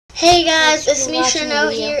Hey guys, it's me Chanel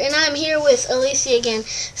here, and I'm here with Alicia again.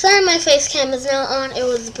 Sorry my face cam is now on, it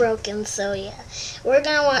was broken, so yeah. We're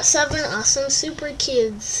gonna watch 7 awesome super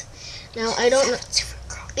kids. Now I don't know.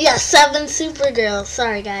 Yeah, 7 super girls.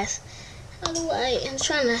 Sorry guys. How do I'm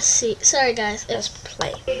trying to see. Sorry guys, let's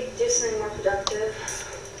play. Do something more productive.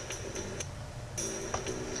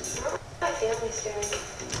 What are my family's doing?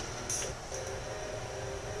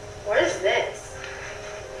 What is this?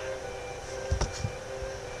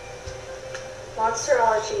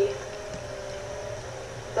 Monsterology.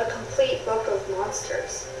 The complete book of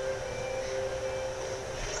monsters.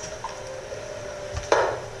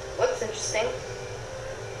 Looks interesting.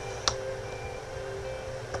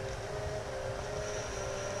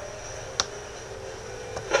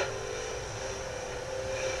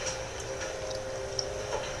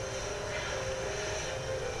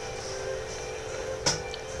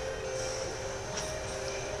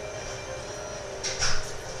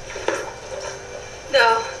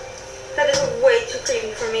 No, that is way too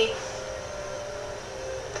creepy for me.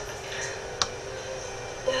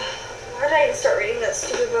 Why did I even start reading that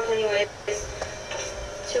stupid book anyway? It's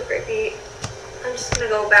too creepy. I'm just gonna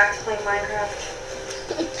go back to playing Minecraft.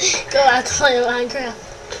 Go out to play Minecraft.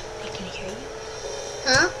 They can hear you?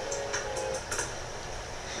 Huh?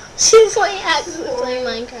 She's playing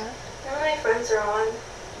Minecraft. None of my friends are on.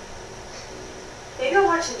 Maybe I'll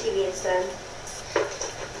watch some TV instead.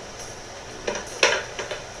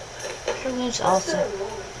 Her name's also.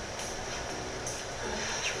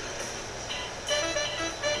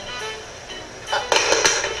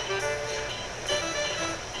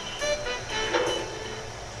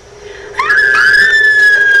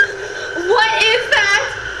 What is that?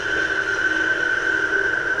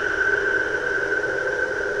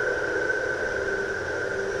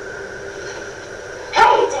 How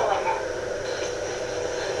are you doing?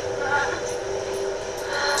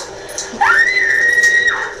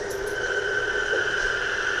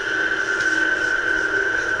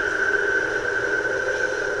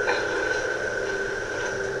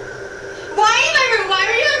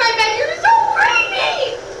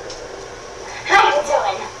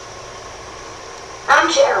 I'm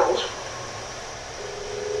Gerald.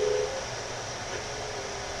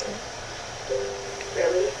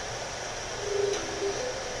 Really?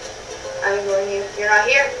 I'm ignoring you. You're not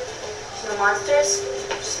here. There's no monsters.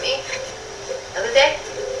 Just me. Another day.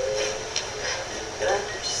 Gonna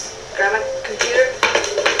just grab my computer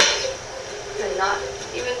and not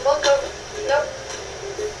even look over. Nope.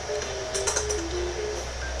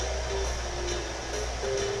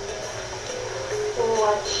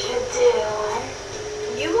 What you doing?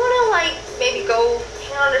 You wanna like maybe go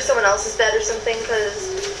hang out under someone else's bed or something?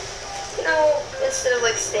 Cause you know, instead of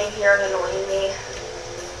like staying here and annoying me.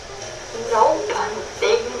 Nope, I'm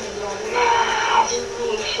big in your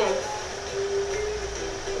imagination.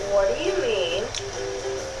 What do you mean?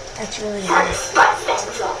 That's really Time to spice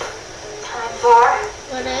things up. Time for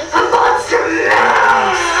What is? a monster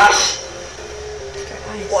mash.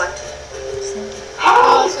 What?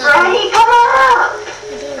 Hey, Freddy, come up!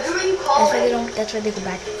 Who are you calling? That's why they go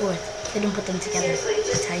back and forth. They don't put them together. Seriously,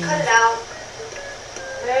 just That's how you cut know. it out.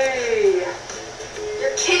 Hey!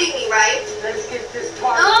 You're kidding me, right? Let's get this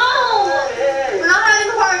party. No! We're not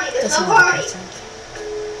having a party. There's That's no not what party. I said.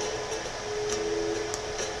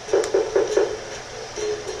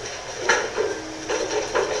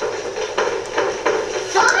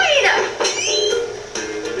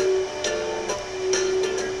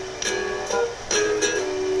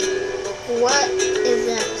 What is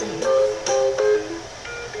that thing?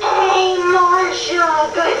 Hey, Marshall,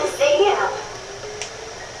 good to see you.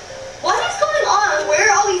 What is going on? Where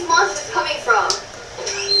are all these monsters coming from?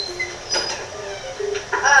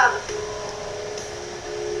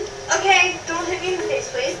 Okay, don't hit me in the face,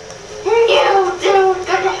 please. No, dude,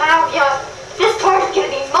 good to have you. This part's gonna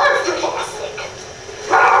be monster-tastic.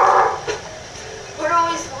 What are all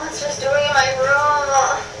these monsters doing in my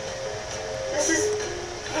room? This is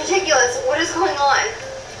ridiculous. What is going on?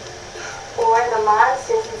 Or the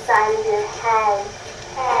monsters inside of your head.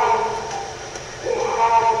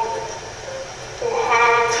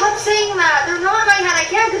 Stop saying that. They're not in my head. I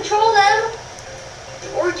can't control them.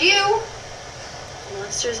 Or you.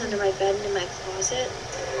 Monsters under my bed and in my closet.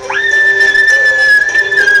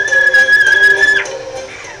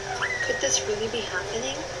 Could this really be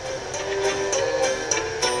happening?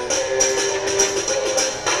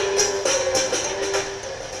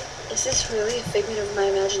 Is this really a figment of my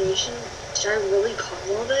imagination? Did I really cause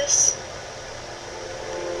all this?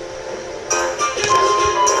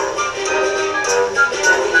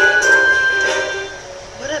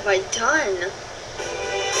 What have I done?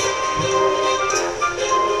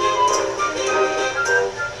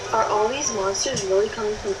 monsters really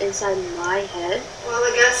coming from inside my head? Well,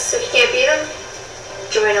 I guess if you can't beat them,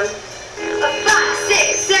 join them. 5,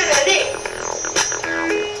 6, 7, 8.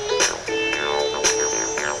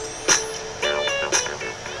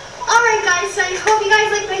 Alright guys, so I hope you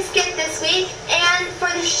guys liked my skit this week. And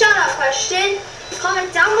for the shout out question,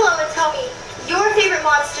 comment down below and tell me your favorite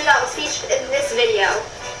monster that was featured in this video.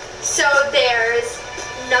 So there's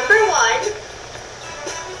number 1.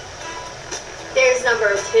 There's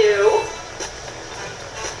number 2.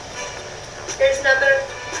 There's number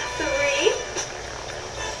 3.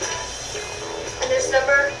 And there's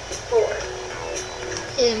number 4.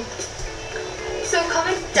 Him. So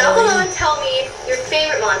comment down below and tell me your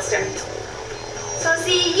favorite monster. So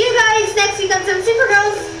see you guys next week on some Super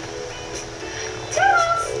Girls.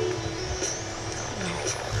 Toodles!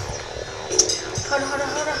 Hold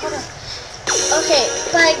on.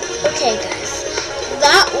 Okay, guys.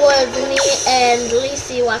 That was me and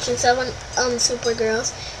Lacey watching 7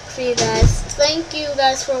 Supergirls for you guys. Thank you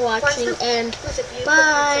guys for watching and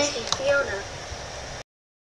bye. Fiona.